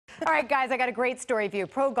All right, guys, I got a great story for you.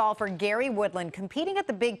 Pro golfer Gary Woodland competing at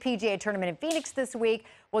the big PGA tournament in Phoenix this week.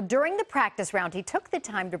 Well, during the practice round, he took the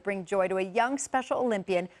time to bring joy to a young special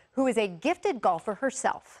Olympian who is a gifted golfer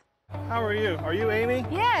herself. How are you? Are you Amy?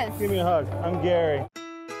 Yes. Give me a hug. I'm Gary.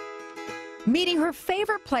 Meeting her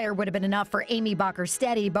favorite player would have been enough for Amy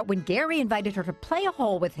Bacher-Steady, but when Gary invited her to play a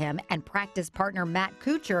hole with him and practice partner Matt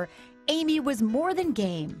Kuchar, Amy was more than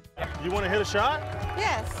game. You want to hit a shot?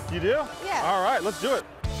 Yes. You do? Yeah. All right, let's do it.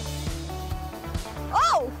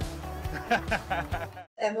 Oh!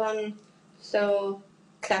 Everyone so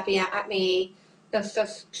clapping at me, they're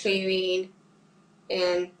just cheering,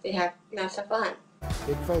 and they have lots of fun.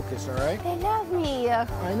 Big focus, all right? They love me.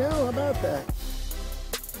 I know about that.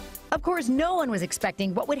 Of course, no one was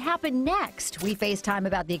expecting what would happen next. We FaceTime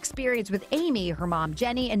about the experience with Amy, her mom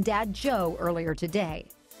Jenny, and dad Joe earlier today.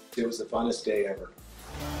 It was the funnest day ever.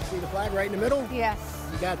 See the flag right in the middle? Yes.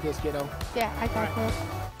 You got this, kiddo. Yeah, I got it.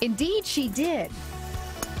 Indeed, she did.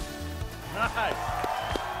 Nice.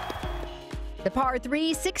 The par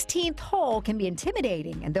 3 16th hole can be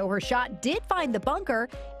intimidating, and though her shot did find the bunker,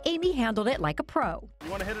 Amy handled it like a pro. You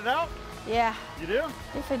want to hit it out? Yeah. You do?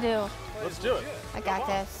 Yes, I do. Let's do it. I got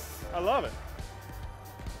this. I love it.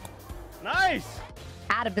 Nice.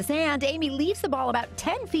 Out of the sand, Amy leaves the ball about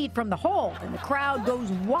 10 feet from the hole, and the crowd goes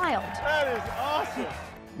wild. That is awesome.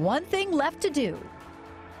 One thing left to do.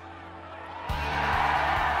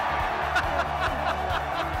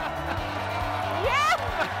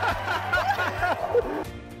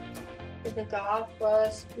 The golf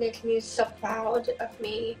was making me so proud of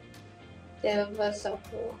me. It was so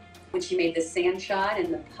cool. When she made the sand shot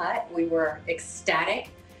and the putt, we were ecstatic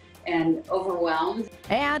and overwhelmed.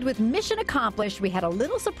 And with mission accomplished, we had a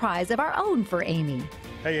little surprise of our own for Amy.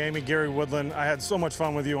 Hey, Amy, Gary Woodland. I had so much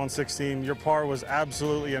fun with you on 16. Your par was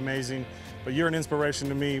absolutely amazing, but you're an inspiration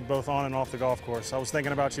to me both on and off the golf course. I was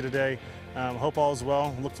thinking about you today. Hope all is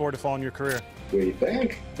well. Look forward to following your career. What do you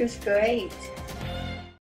think? It was great.